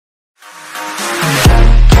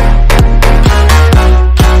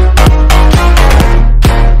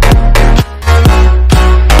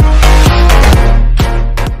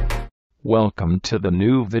Welcome to the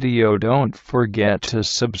new video. Don't forget to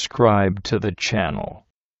subscribe to the channel.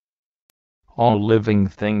 All living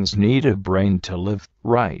things need a brain to live,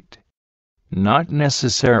 right? Not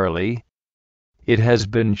necessarily. It has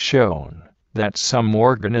been shown that some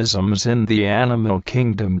organisms in the animal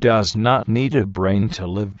kingdom does not need a brain to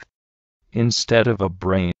live. Instead of a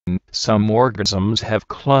brain, some organisms have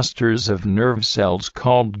clusters of nerve cells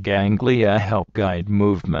called ganglia help guide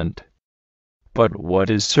movement. But what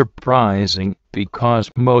is surprising, because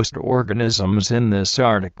most organisms in this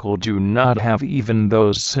article do not have even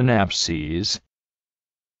those synapses.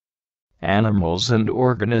 Animals and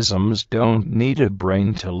organisms don't need a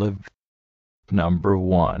brain to live. Number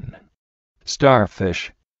 1.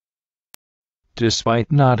 Starfish. Despite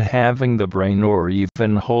not having the brain or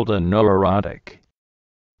even hold a neurotic,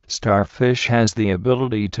 starfish has the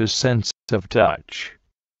ability to sense of touch,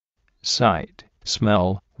 sight,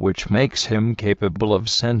 smell, which makes him capable of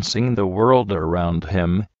sensing the world around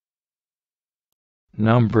him.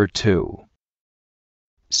 Number 2.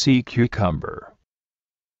 Sea cucumber.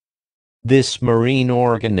 This marine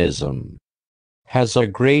organism has a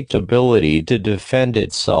great ability to defend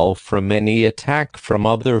itself from any attack from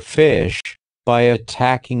other fish by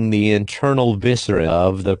attacking the internal viscera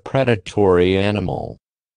of the predatory animal,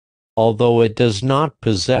 although it does not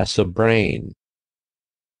possess a brain.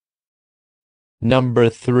 Number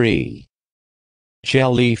 3.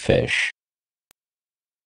 Jellyfish.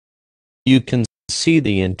 You can see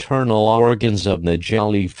the internal organs of the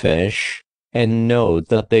jellyfish, and note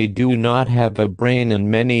that they do not have a brain and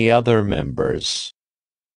many other members.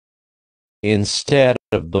 Instead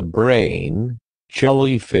of the brain,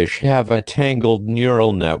 jellyfish have a tangled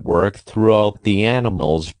neural network throughout the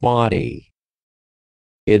animal's body.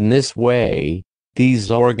 In this way,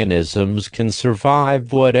 these organisms can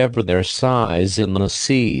survive whatever their size in the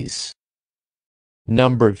seas.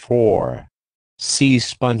 Number 4. Sea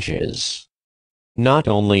sponges. Not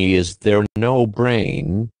only is there no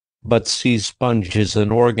brain, but sea sponge is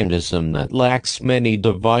an organism that lacks many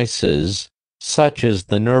devices, such as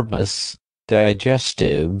the nervous,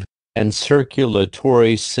 digestive, and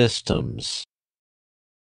circulatory systems.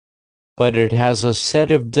 But it has a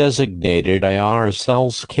set of designated IR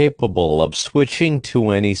cells capable of switching to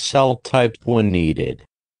any cell type when needed.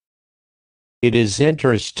 It is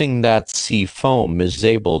interesting that sea foam is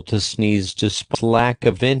able to sneeze despite lack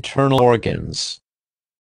of internal organs.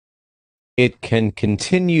 It can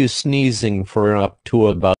continue sneezing for up to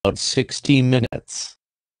about 60 minutes.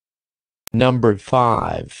 Number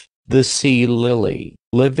 5. The sea lily.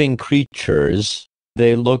 Living creatures.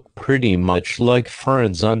 They look pretty much like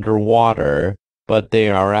ferns underwater, but they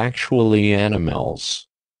are actually animals.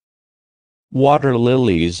 Water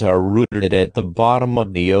lilies are rooted at the bottom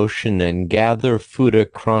of the ocean and gather food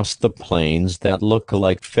across the plains that look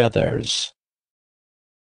like feathers.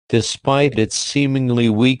 Despite its seemingly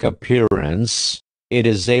weak appearance, it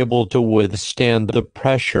is able to withstand the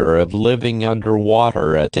pressure of living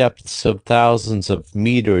underwater at depths of thousands of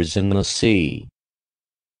meters in the sea.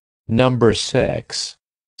 Number 6.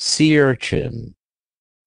 Sea urchin.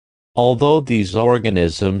 Although these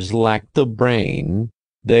organisms lack the brain,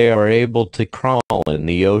 they are able to crawl in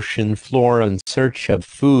the ocean floor in search of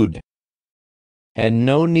food. And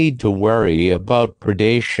no need to worry about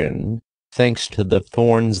predation, thanks to the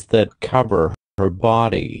thorns that cover her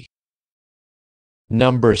body.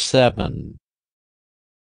 Number 7.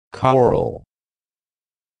 Coral.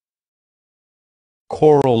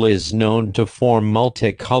 Coral is known to form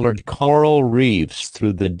multicolored coral reefs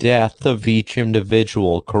through the death of each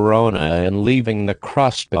individual corona and leaving the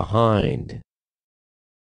crust behind.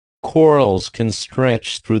 Corals can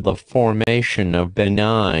stretch through the formation of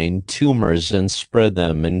benign tumors and spread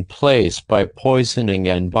them in place by poisoning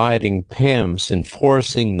and biting pimps and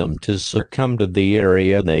forcing them to succumb to the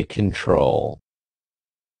area they control.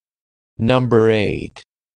 Number 8.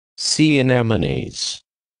 Sea anemones.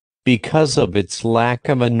 Because of its lack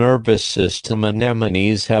of a nervous system,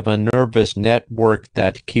 anemones have a nervous network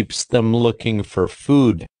that keeps them looking for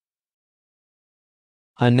food.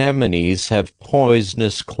 Anemones have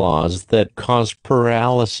poisonous claws that cause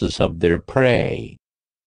paralysis of their prey.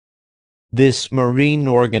 This marine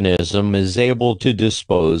organism is able to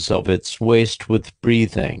dispose of its waste with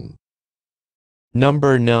breathing.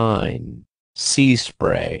 Number 9. Sea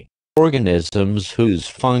spray. Organisms whose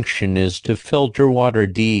function is to filter water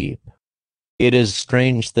deep. It is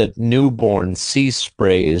strange that newborn sea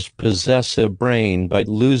sprays possess a brain but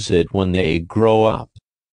lose it when they grow up.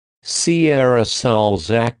 Sea aerosols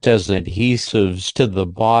act as adhesives to the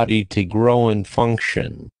body to grow and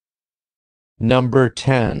function. Number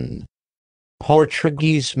 10.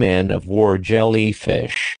 Portuguese man-of-war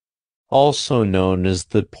jellyfish. also known as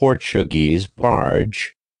the Portuguese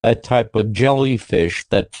barge, a type of jellyfish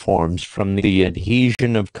that forms from the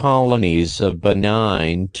adhesion of colonies of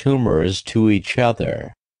benign tumors to each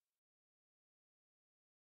other.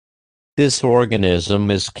 This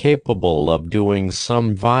organism is capable of doing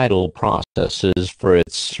some vital processes for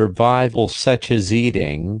its survival, such as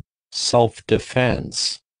eating,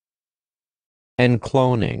 self-defense, and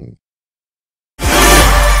cloning.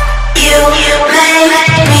 You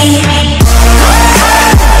make me